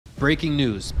Breaking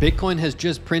news, Bitcoin has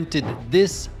just printed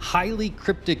this highly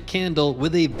cryptic candle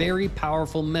with a very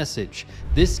powerful message.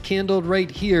 This candle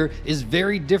right here is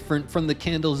very different from the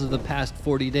candles of the past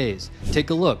 40 days.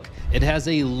 Take a look. It has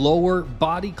a lower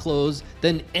body close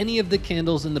than any of the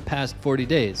candles in the past 40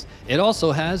 days. It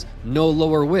also has no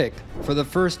lower wick for the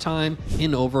first time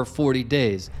in over 40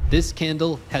 days. This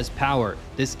candle has power.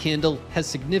 This candle has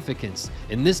significance.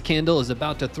 And this candle is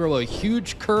about to throw a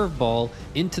huge curveball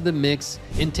into the mix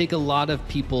and take a lot of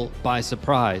people by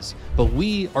surprise. But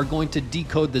we are going to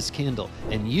decode this candle,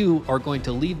 and you are going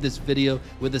to leave this video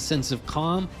with a sense of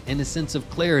calm and a sense of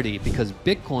clarity, because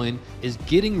Bitcoin is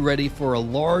getting ready for a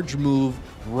large move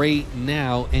right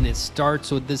now, and it starts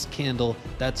with this candle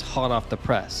that's hot off the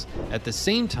press. At the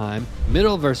same time,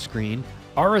 middle of our screen,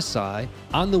 RSI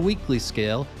on the weekly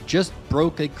scale just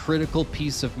broke a critical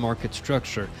piece of market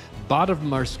structure. Bottom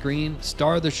of our screen,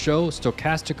 star of the show,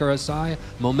 Stochastic RSI,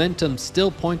 momentum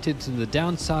still pointed to the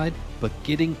downside, but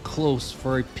getting close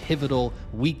for a pivotal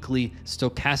weekly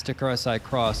Stochastic RSI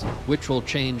cross, which will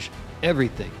change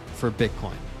everything for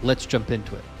Bitcoin. Let's jump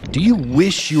into it. Do you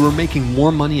wish you were making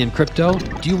more money in crypto?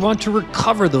 Do you want to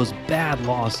recover those bad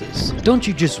losses? Don't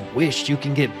you just wish you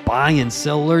can get buy and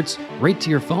sell alerts right to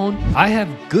your phone? I have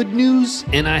good news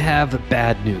and I have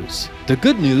bad news. The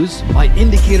good news, my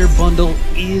indicator bundle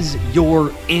is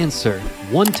your answer.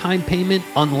 One-time payment,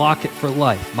 unlock it for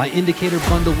life. My indicator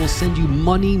bundle will send you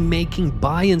money-making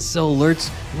buy and sell alerts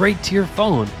right to your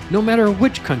phone, no matter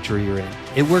which country you're in.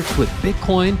 It works with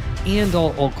Bitcoin and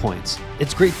all altcoins.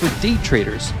 It's great for day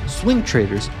traders, swing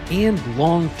traders, and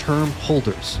long-term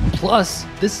holders. Plus,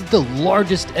 this is the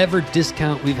largest ever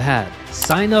discount we've had.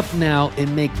 Sign up now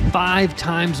and make 5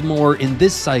 times more in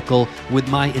this cycle with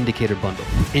my indicator bundle.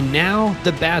 And now,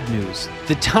 the bad news.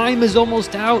 The time is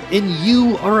almost out and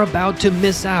you are about to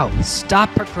miss out. Stop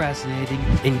procrastinating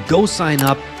and go sign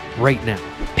up right now.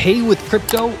 Pay with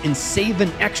crypto and save an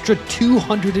extra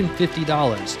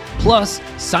 $250. Plus,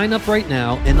 sign up right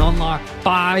now and unlock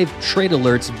 5 trade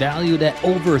alerts valued at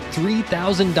over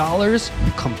 $3,000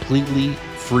 completely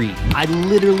free. I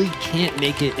literally can't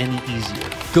make it any easier.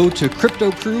 Go to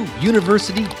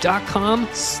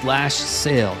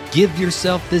cryptocrewuniversity.com/sale. Give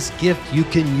yourself this gift you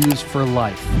can use for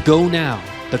life. Go now.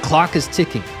 The clock is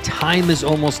ticking. Time is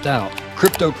almost out.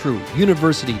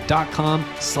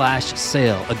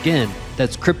 cryptocrewuniversity.com/sale. Again,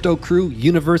 that's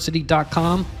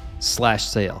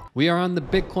cryptocrewuniversity.com/sale. We are on the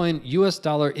Bitcoin US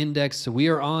dollar index. So we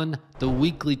are on the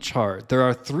weekly chart. There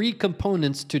are 3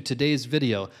 components to today's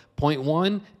video. Point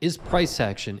 1 is price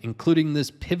action, including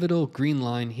this pivotal green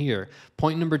line here.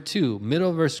 Point number 2, middle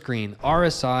of our screen,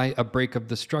 RSI, a break of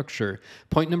the structure.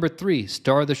 Point number 3,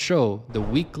 star of the show, the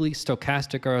weekly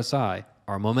Stochastic RSI.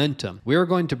 Our momentum. We are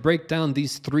going to break down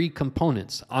these 3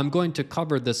 components. I'm going to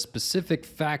cover the specific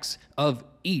facts of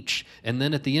each, and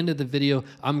then at the end of the video,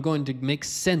 I'm going to make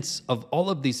sense of all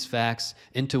of these facts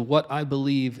into what I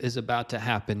believe is about to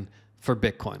happen for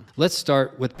Bitcoin. Let's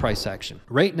start with price action.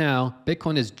 Right now,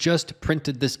 Bitcoin has just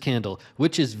printed this candle,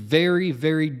 which is very,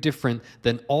 very different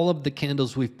than all of the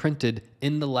candles we've printed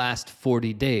in the last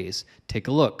 40 days. Take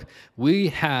a look. We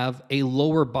have a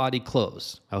lower body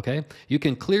close, okay? You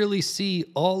can clearly see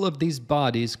all of these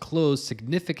bodies close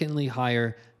significantly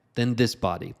higher than this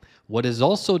body. What is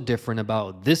also different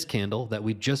about this candle that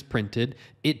we just printed,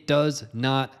 it does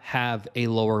not have a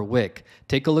lower wick.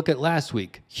 Take a look at last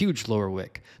week, huge lower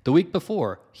wick. The week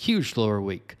before, huge lower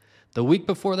wick. The week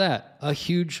before that, a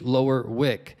huge lower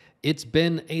wick. It's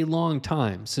been a long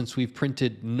time since we've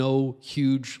printed no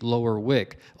huge lower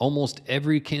wick. Almost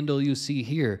every candle you see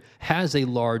here has a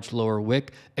large lower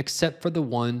wick, except for the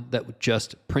one that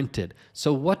just printed.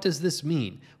 So what does this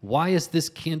mean? Why is this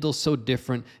candle so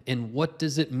different? And what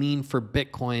does it mean for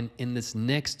Bitcoin in this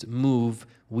next move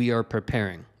we are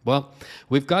preparing? Well,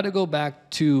 we've got to go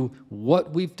back to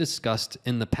what we've discussed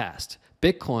in the past.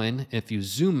 Bitcoin, if you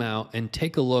zoom out and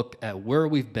take a look at where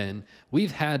we've been,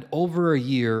 we've had over a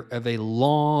year of a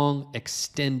long,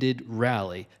 extended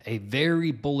rally, a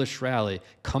very bullish rally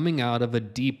coming out of a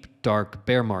deep, dark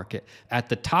bear market. At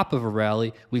the top of a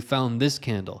rally, we found this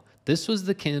candle. This was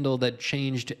the candle that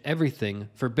changed everything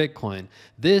for Bitcoin.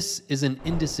 This is an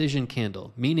indecision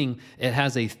candle, meaning it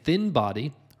has a thin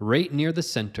body right near the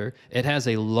center. It has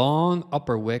a long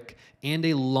upper wick and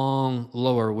a long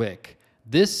lower wick.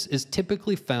 This is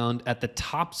typically found at the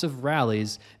tops of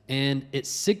rallies, and it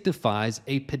signifies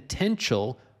a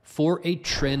potential for a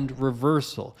trend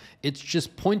reversal. It's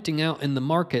just pointing out in the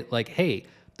market like, hey,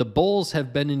 The bulls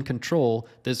have been in control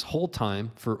this whole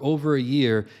time for over a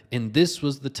year, and this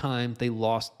was the time they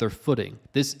lost their footing.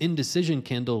 This indecision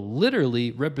candle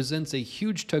literally represents a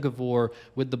huge tug of war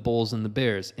with the bulls and the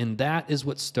bears, and that is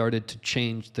what started to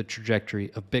change the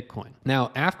trajectory of Bitcoin.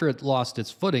 Now, after it lost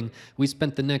its footing, we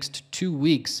spent the next 2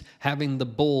 weeks having the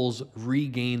bulls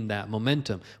regain that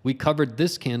momentum. We covered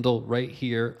this candle right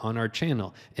here on our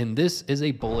channel, and this is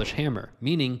a bullish hammer,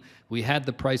 meaning we had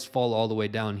the price fall all the way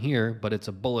down here, but it's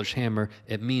a bullish hammer.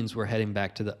 It means we're heading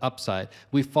back to the upside.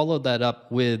 We followed that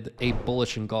up with a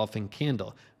bullish engulfing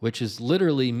candle, which is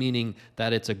literally meaning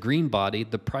that it's a green body.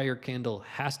 The prior candle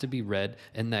has to be red,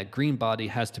 and that green body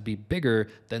has to be bigger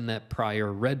than that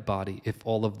prior red body. If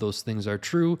all of those things are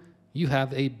true, you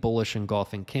have a bullish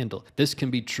engulfing candle. This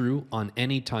can be true on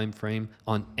any time frame,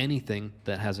 on anything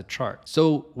that has a chart.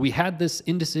 So we had this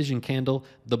indecision candle.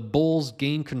 The bulls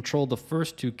gained control the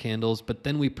first 2 candles, but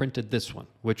then we printed this one,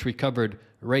 which we covered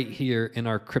right here in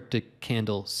our Cryptic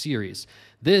candle series.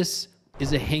 This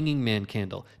is a hanging man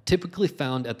candle, typically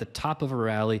found at the top of a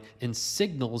rally and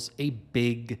signals a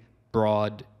big,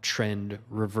 broad trend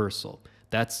reversal.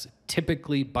 That's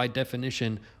typically, by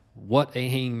definition, what a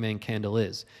hanging man candle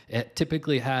is. It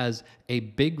typically has a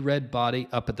big red body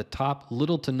up at the top,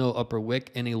 little to no upper wick,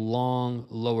 and a long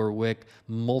lower wick,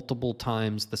 multiple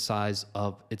times the size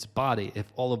of its body.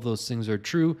 If all of those things are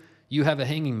true, you have a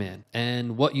hanging man.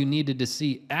 And what you needed to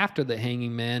see after the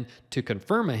hanging man to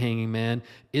confirm a hanging man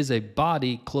is a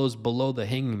body close below the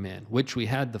hanging man, which we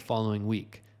had the following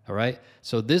week. All right.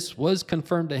 So this was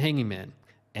confirmed a hanging man.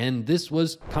 And this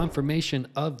was confirmation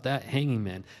of that hanging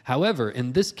man. However,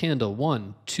 in this candle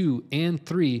 1, 2, and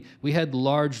 3, we had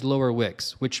large lower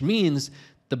wicks, which means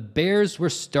the bears were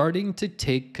starting to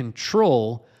take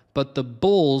control, but the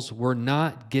bulls were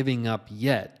not giving up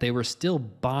yet. They were still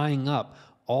buying up.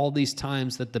 All these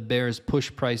times that the bears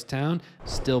pushed price down,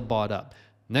 still bought up.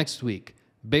 Next week,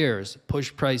 bears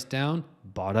push price down,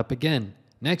 bought up again.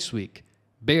 Next week,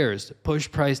 bears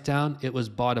push price down, it was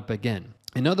bought up again.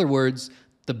 In other words,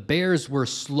 the bears were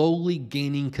slowly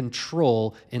gaining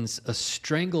control in a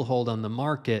stranglehold on the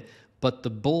market, but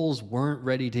the bulls weren't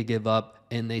ready to give up,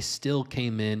 and they still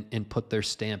came in and put their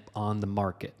stamp on the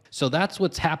market. So that's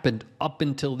what's happened up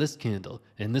until this candle.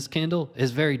 And this candle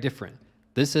is very different.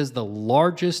 This is the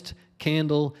largest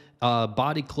candle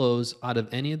body close out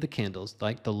of any of the candles,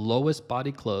 like the lowest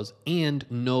body close, and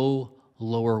no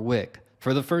lower wick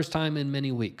for the first time in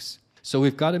many weeks. So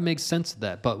we've got to make sense of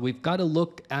that, but we've got to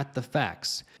look at the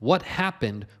facts. What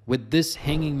happened with this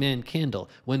hanging man candle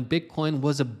when Bitcoin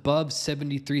was above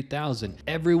 73,000?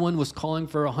 Everyone was calling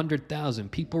for 100,000.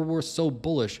 People were so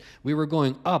bullish. We were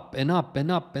going up and up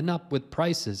and up and up with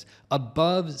prices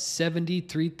above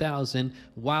 73,000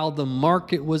 while the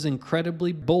market was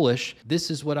incredibly bullish. This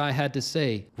is what I had to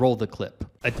say. Roll the clip.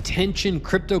 Attention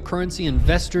cryptocurrency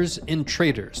investors and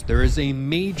traders. There is a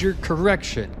major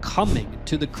correction coming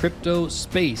to the crypto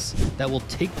space that will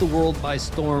take the world by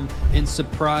storm and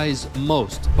surprise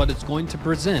most, but it's going to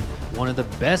present one of the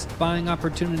best buying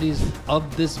opportunities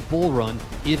of this bull run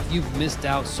if you've missed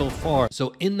out so far.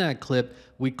 So in that clip,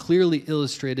 we clearly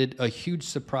illustrated a huge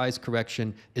surprise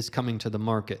correction is coming to the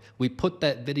market. We put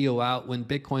that video out when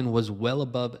Bitcoin was well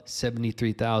above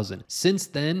 73,000. Since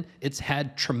then, it's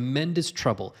had tremendous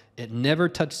trouble. It never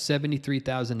touched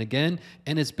 73,000 again,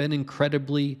 and it's been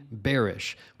incredibly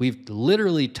bearish. We've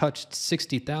literally touched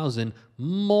 60,000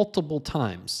 multiple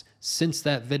times since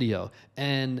that video,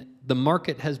 and the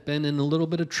market has been in a little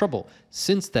bit of trouble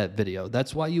since that video.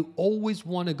 That's why you always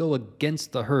want to go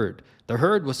against the herd. The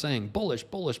herd was saying bullish,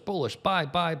 bullish, bullish, buy,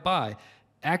 buy, buy.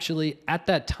 Actually, at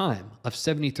that time of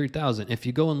 73,000, if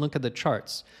you go and look at the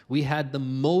charts, we had the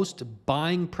most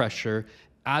buying pressure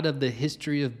out of the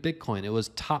history of Bitcoin. It was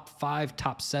top 5,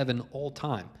 top 7 all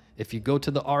time. If you go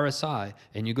to the RSI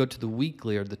and you go to the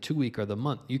weekly or the 2-week or the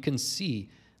month, you can see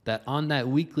that on that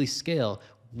weekly scale,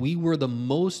 we were the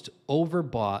most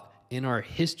overbought in our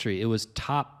history. It was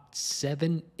top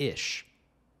 7-ish.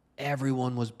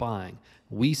 Everyone was buying.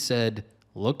 We said,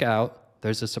 look out,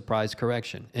 there's a surprise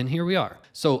correction. And here we are.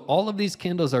 So all of these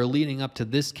candles are leading up to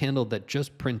this candle that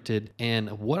just printed. And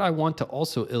what I want to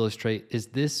also illustrate is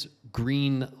this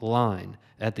green line.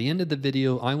 At the end of the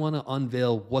video, I want to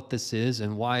unveil what this is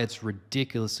and why it's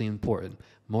ridiculously important.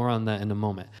 More on that in a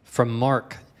moment. From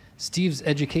Mark, Steve's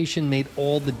education made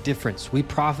all the difference. We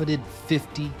profited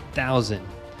 50,000.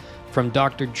 From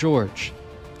Dr. George,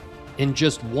 in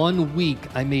just 1 week,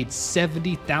 I made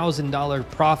 $70,000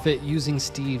 profit using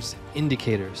Steve's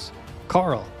indicators.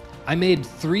 Carl, I made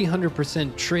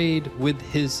 300% trade with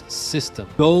his system.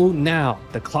 Go now.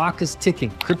 The clock is ticking.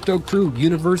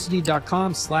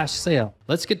 CryptoCrewUniversity.com/sale.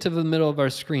 Let's get to the middle of our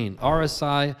screen.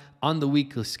 RSI on the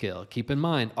weekly scale. Keep in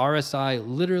mind, RSI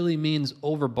literally means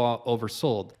overbought,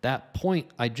 oversold. That point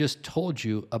I just told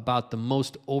you about the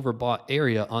most overbought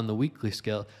area on the weekly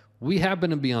scale, we happen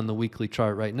to be on the weekly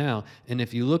chart right now. And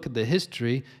if you look at the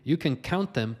history, you can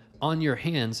count them on your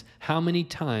hands how many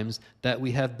times that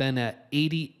we have been at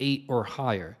 88 or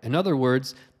higher. In other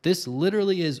words, this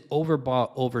literally is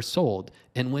overbought, oversold.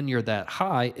 And when you're that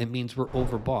high, it means we're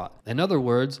overbought. In other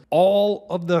words, all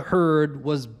of the herd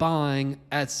was buying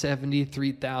at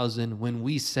 73,000 when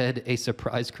we said a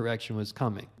surprise correction was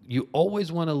coming. You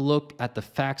always want to look at the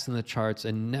facts in the charts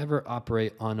and never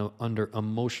operate under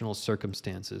emotional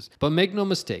circumstances. But make no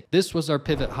mistake, this was our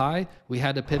pivot high. We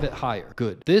had to pivot higher.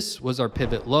 Good. This was our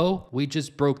pivot low. We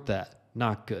just broke that.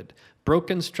 Not good.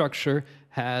 Broken structure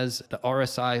has the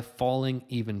RSI falling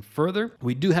even further.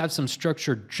 We do have some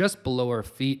structure just below our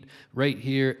feet right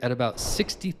here at about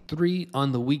 63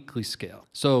 on the weekly scale.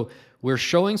 So we're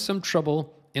showing some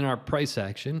trouble in our price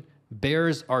action.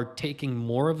 Bears are taking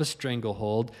more of a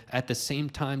stranglehold at the same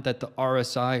time that the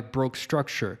RSI broke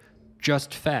structure.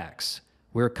 Just facts.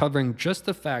 We're covering just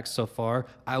the facts so far.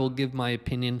 I will give my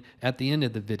opinion at the end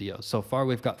of the video. So far,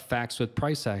 we've got facts with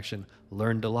price action,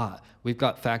 learned a lot. We've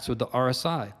got facts with the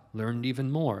RSI, learned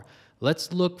even more.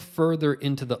 Let's look further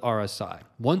into the RSI.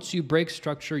 Once you break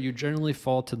structure, you generally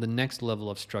fall to the next level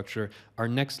of structure. Our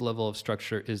next level of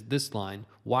structure is this line.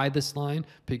 Why this line?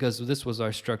 Because this was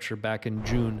our structure back in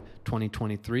June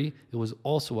 2023. It was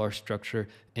also our structure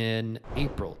in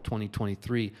April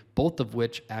 2023, both of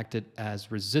which acted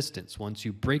as resistance. Once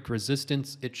you break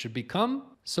resistance, it should become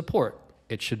support.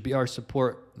 It should be our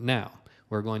support now.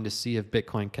 We're going to see if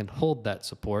Bitcoin can hold that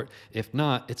support. If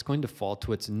not, it's going to fall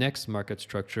to its next market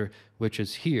structure, which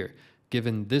is here.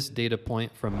 Given this data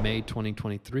point from May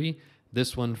 2023,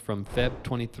 this one from Feb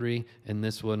 23, and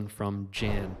this one from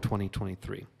Jan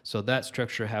 2023. So that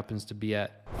structure happens to be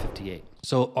at 58.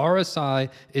 So RSI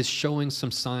is showing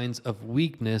some signs of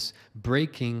weakness,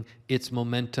 breaking its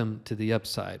momentum to the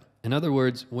upside. In other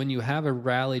words, when you have a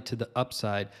rally to the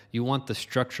upside, you want the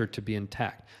structure to be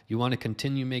intact. You want to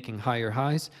continue making higher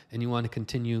highs, and you want to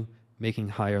continue making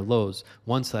higher lows.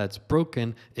 Once that's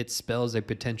broken, it spells a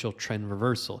potential trend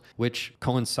reversal, which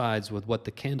coincides with what the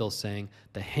candle's saying.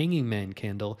 The hanging man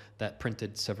candle that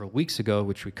printed several weeks ago,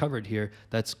 which we covered here,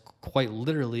 that's quite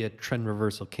literally a trend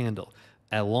reversal candle,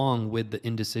 along with the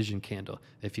indecision candle.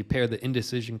 If you pair the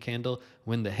indecision candle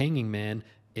with the hanging man,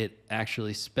 it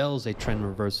actually spells a trend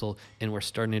reversal, and we're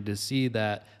starting to see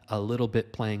that a little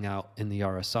bit playing out in the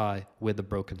RSI with the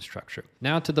broken structure.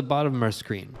 Now to the bottom of our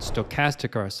screen,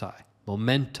 stochastic RSI,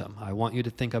 momentum. I want you to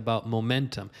think about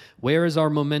momentum. Where is our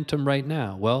momentum right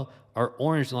now? Well, our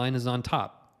orange line is on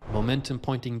top, momentum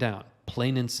pointing down,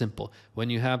 plain and simple. When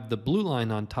you have the blue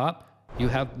line on top, you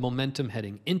have momentum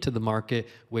heading into the market,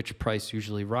 which price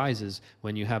usually rises.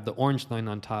 When you have the orange line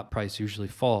on top, price usually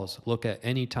falls. Look at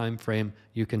any time frame,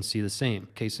 you can see the same.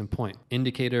 Case in point,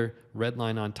 indicator, red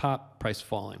line on top, price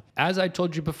falling. As I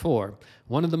told you before,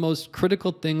 one of the most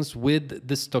critical things with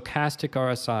the stochastic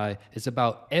RSI is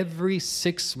about every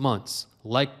 6 months,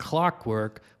 like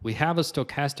clockwork, we have a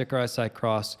stochastic RSI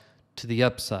cross to the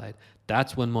upside.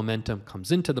 That's when momentum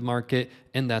comes into the market,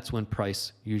 and that's when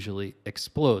price usually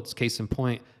explodes. Case in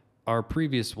point, our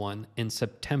previous one in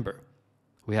September.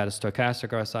 We had a stochastic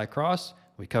RSI cross.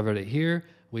 We covered it here.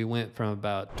 We went from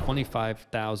about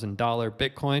 $25,000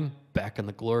 Bitcoin back in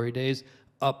the glory days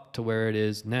up to where it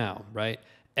is now, right?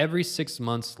 Every 6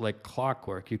 months, like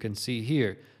clockwork, you can see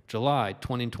here, July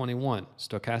 2021,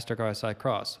 stochastic RSI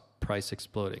cross, price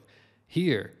exploding.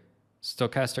 Here,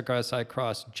 stochastic RSI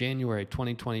cross, January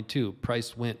 2022,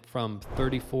 price went from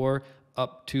 34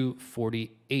 up to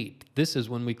 48. This is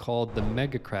when we called the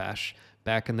mega crash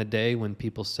back in the day when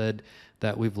people said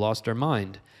that we've lost our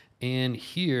mind. And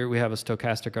here we have a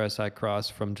stochastic RSI cross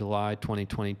from July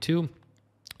 2022,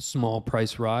 small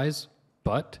price rise,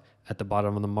 but at the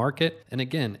bottom of the market. And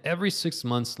again, every 6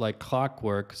 months, like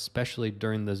clockwork, especially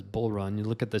during this bull run, you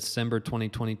look at December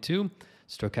 2022,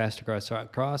 stochastic RSI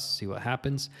cross, see what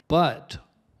happens. But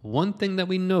one thing that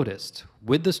we noticed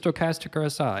with the stochastic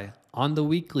RSI on the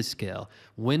weekly scale,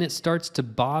 when it starts to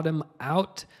bottom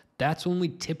out, that's when we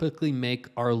typically make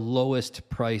our lowest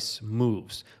price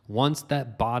moves. Once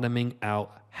that bottoming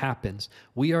out happens,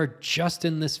 we are just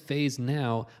in this phase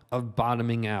now of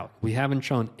bottoming out. We haven't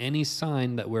shown any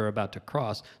sign that we're about to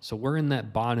cross, so we're in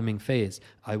that bottoming phase.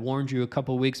 I warned you a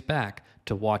couple weeks back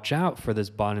to watch out for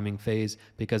this bottoming phase,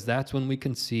 because that's when we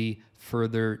can see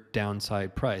further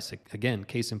downside price. Again,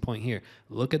 case in point here,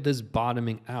 look at this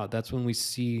bottoming out. That's when we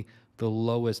see the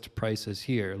lowest prices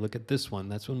here. Look at this one.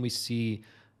 That's when we see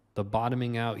the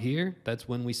bottoming out here. That's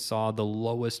when we saw the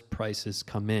lowest prices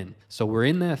come in. So we're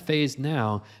in that phase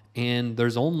now, and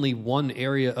there's only one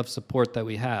area of support that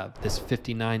we have, this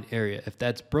 59 area. If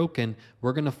that's broken,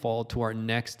 we're going to fall to our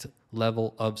next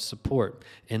level of support.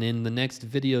 And in the next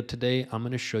video today, I'm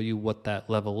going to show you what that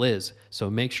level is. So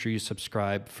make sure you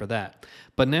subscribe for that.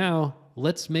 But now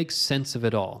let's make sense of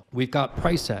it all. We've got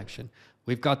price action.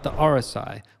 We've got the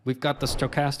RSI, we've got the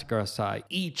Stochastic RSI,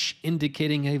 each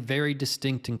indicating a very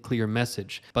distinct and clear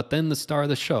message. But then the star of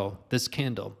the show, this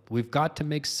candle, we've got to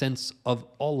make sense of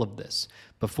all of this.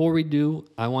 Before we do,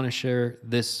 I want to share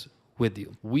this with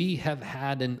you. We have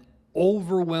had an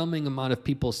overwhelming amount of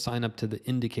people sign up to the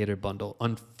indicator bundle.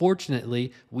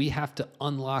 Unfortunately, we have to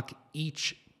unlock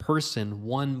each person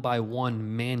one by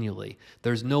one manually.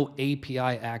 There's no API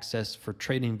access for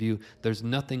TradingView. There's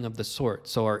nothing of the sort.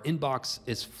 So our inbox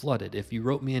is flooded. If you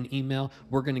wrote me an email,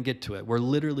 we're going to get to it. We're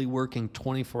literally working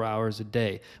 24 hours a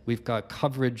day. We've got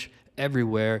coverage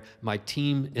everywhere. My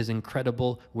team is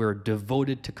incredible. We're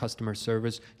devoted to customer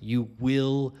service. You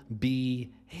will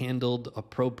be handled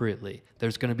appropriately.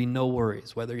 There's going to be no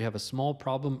worries. Whether you have a small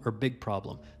problem or big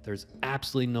problem, there's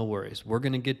absolutely no worries. We're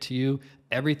going to get to you.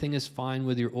 Everything is fine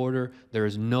with your order. There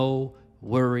is no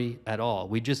worry at all.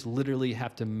 We just literally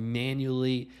have to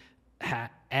manually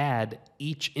add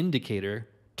each indicator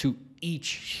to each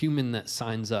human that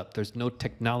signs up. There's no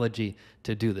technology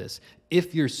to do this.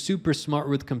 If you're super smart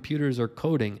with computers or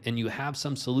coding and you have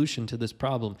some solution to this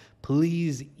problem,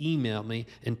 please email me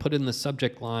and put in the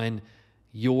subject line,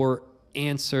 "Your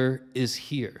answer is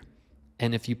here."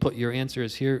 And if you put "your answer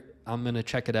is here," I'm going to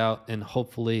check it out and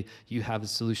hopefully you have a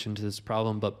solution to this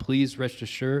problem. But please rest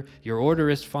assured, your order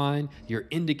is fine. Your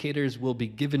indicators will be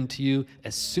given to you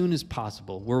as soon as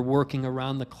possible. We're working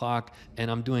around the clock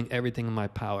and I'm doing everything in my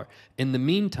power. In the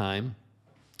meantime,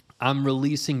 I'm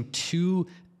releasing 2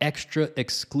 extra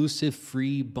exclusive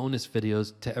free bonus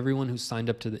videos to everyone who signed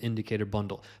up to the indicator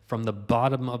bundle. From the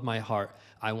bottom of my heart,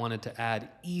 I wanted to add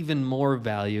even more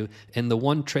value. And the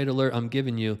one trade alert I'm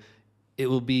giving you, it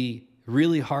will be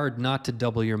really hard not to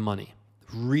double your money.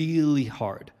 Really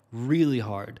hard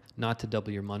not to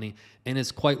double your money. And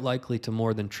it's quite likely to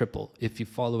more than triple if you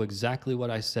follow exactly what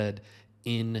I said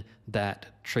in that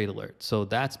trade alert. So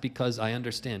that's because I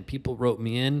understand people wrote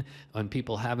me in and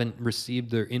people haven't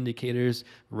received their indicators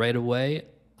right away.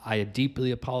 I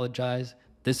deeply apologize.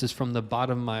 This is from the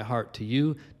bottom of my heart to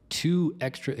you. 2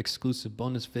 extra exclusive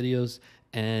bonus videos.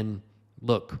 And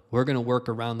look, we're going to work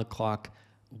around the clock.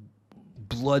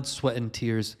 Blood, sweat, and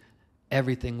tears.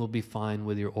 Everything will be fine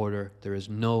with your order. There is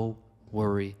no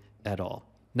worry at all.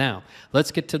 Now,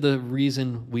 let's get to the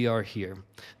reason we are here.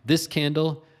 This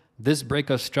candle, this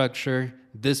breakout structure,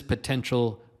 this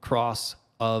potential cross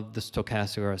of the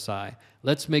Stochastic RSI.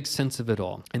 Let's make sense of it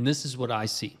all. And this is what I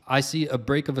see. I see a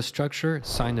break of a structure,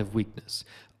 sign of weakness.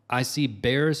 I see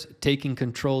bears taking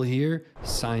control here,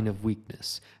 sign of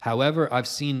weakness. However, I've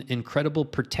seen incredible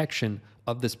protection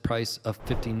of this price of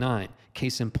 59.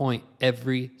 Case in point,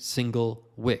 every single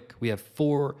wick. We have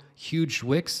 4 huge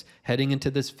wicks heading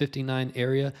into this 59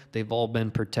 area. They've all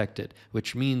been protected,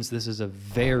 which means this is a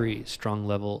very strong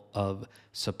level of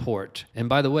support. And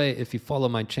by the way, if you follow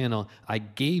my channel, I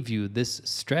gave you this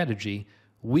strategy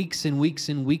weeks and weeks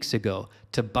and weeks ago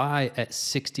to buy at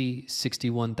 60,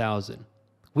 61,000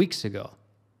 weeks ago.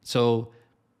 So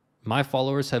my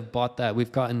followers have bought that.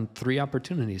 We've gotten 3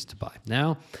 opportunities to buy.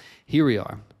 Now, here we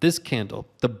are. This candle,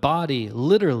 the body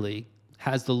literally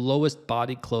has the lowest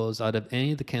body close out of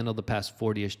any of the candle the past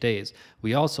 40-ish days.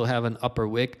 We also have an upper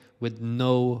wick with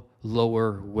no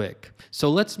lower wick. So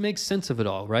let's make sense of it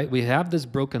all, right? We have this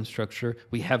broken structure.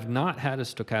 We have not had a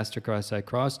Stochastic RSI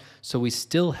cross, so we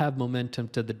still have momentum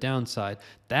to the downside.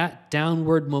 That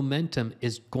downward momentum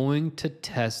is going to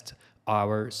test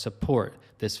our support.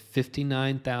 This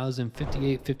 59,000,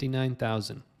 58,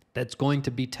 59,000. That's going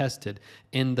to be tested.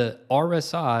 And the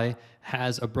RSI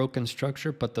has a broken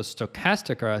structure, but the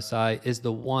Stochastic RSI is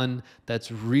the one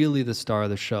that's really the star of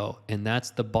the show, and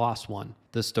that's the boss one.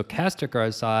 The Stochastic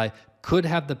RSI could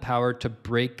have the power to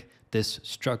break this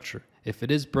structure. If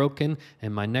it is broken,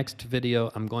 in my next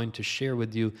video, I'm going to share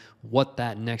with you what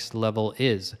that next level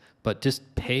is. but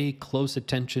just pay close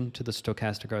attention to the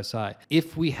stochastic RSI.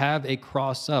 If we have a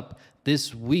cross up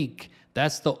this week,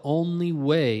 that's the only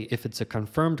way, if it's a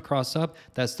confirmed cross up,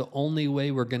 that's the only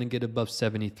way we're going to get above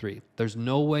 73. There's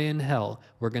no way in hell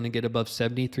we're going to get above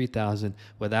 73,000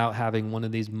 without having one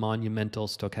of these monumental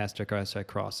stochastic RSI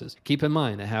crosses. Keep in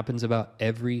mind, it happens about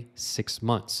every 6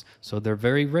 months, so they're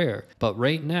very rare. But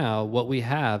right now, what we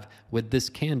have with this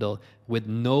candle with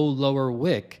no lower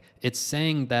wick, it's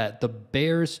saying that the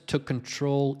bears took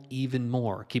control even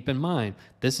more. Keep in mind,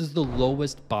 this is the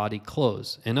lowest body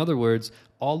close. In other words,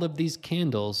 all of these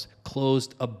candles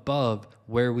closed above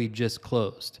where we just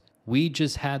closed. We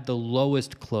just had the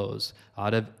lowest close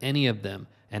out of any of them,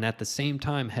 and at the same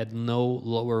time had no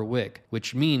lower wick,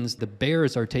 which means the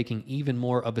bears are taking even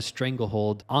more of a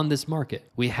stranglehold on this market.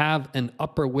 We have an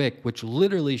upper wick, which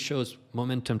literally shows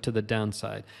momentum to the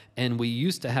downside. And we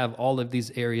used to have all of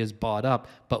these areas bought up,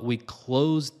 but we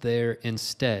closed there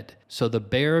instead. So the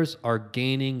bears are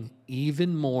gaining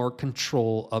even more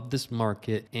control of this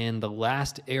market, and the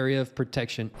last area of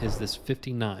protection is this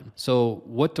 59. So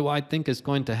what do I think is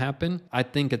going to happen? I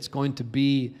think it's going to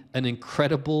be an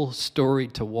incredible story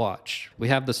to watch. We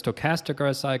have the stochastic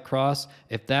RSI cross.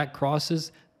 If that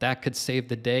crosses, that could save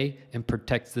the day and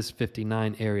protect this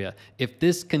 59 area. If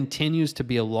this continues to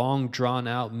be a long drawn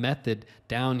out method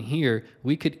down here,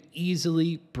 we could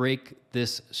easily break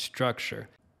this structure.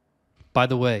 By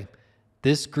the way,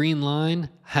 this green line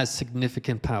has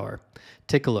significant power.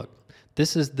 Take a look.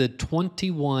 This is the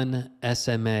 21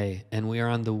 SMA, and we are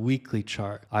on the weekly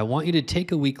chart. I want you to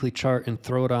take a weekly chart and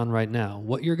throw it on right now.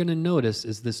 What you're going to notice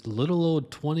is this little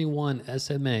old 21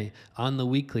 SMA on the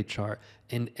weekly chart,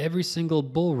 and every single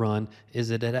bull run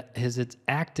it's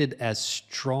acted as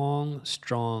strong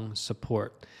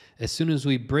support. As soon as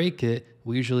we break it,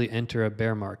 we usually enter a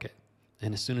bear market.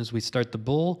 And as soon as we start the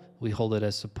bull, we hold it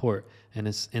as support. And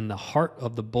it's in the heart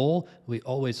of the bull, we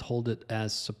always hold it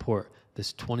as support,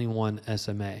 this 21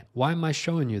 SMA. Why am I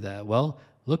showing you that? Well,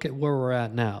 look at where we're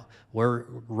at now. We're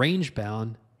range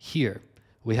bound here.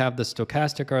 We have the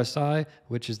stochastic RSI,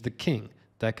 which is the king.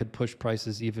 That could push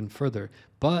prices even further.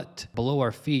 But below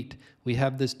our feet, we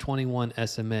have this 21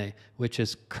 SMA, which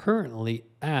is currently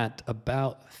at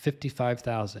about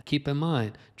 55,000. Keep in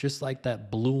mind, just like that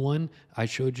blue one I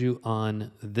showed you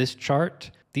on this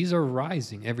chart, these are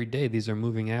rising every day. These are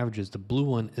moving averages. The blue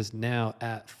one is now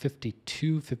at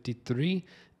 52, 53,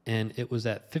 and it was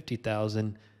at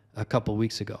 50,000 a couple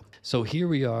weeks ago. So here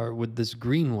we are with this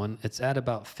green one. It's at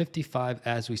about 55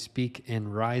 as we speak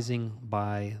and rising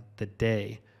by the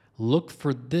day. Look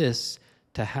for this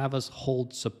to have us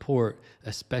hold support,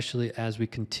 especially as we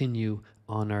continue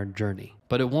on our journey.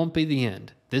 But it won't be the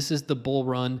end. This is the bull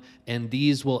run, and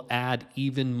these will add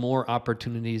even more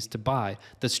opportunities to buy.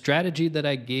 The strategy that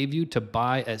I gave you to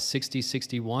buy at 60,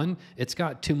 61, it's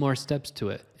got 2 more steps to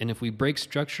it. And if we break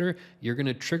structure, you're going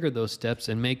to trigger those steps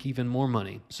and make even more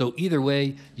money. So either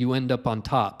way, you end up on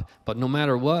top. But no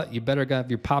matter what, you better have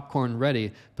your popcorn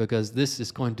ready, because this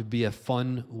is going to be a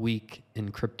fun week in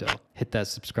crypto. Hit that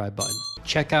subscribe button.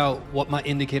 Check out what my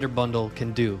indicator bundle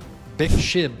can do.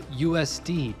 BitShib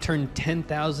USD turned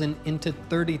 10,000 into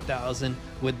 30,000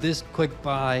 with this quick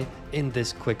buy and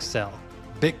this quick sell.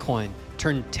 Bitcoin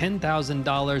turned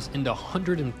 $10,000 into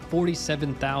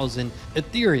 147,000.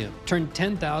 Ethereum turned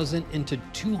 10,000 into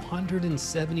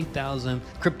 270,000.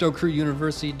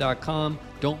 CryptoCrewUniversity.com.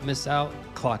 Don't miss out.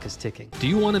 Clock is ticking. Do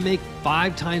you want to make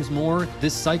 5 times more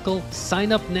this cycle?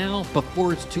 Sign up now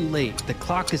before it's too late. The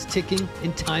clock is ticking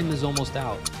and time is almost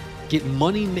out. Get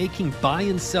money-making buy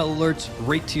and sell alerts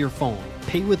right to your phone.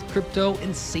 Pay with crypto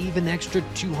and save an extra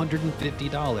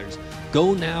 $250.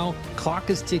 Go now. Clock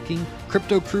is ticking.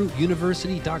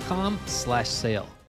 CryptoCrewUniversity.com/sale.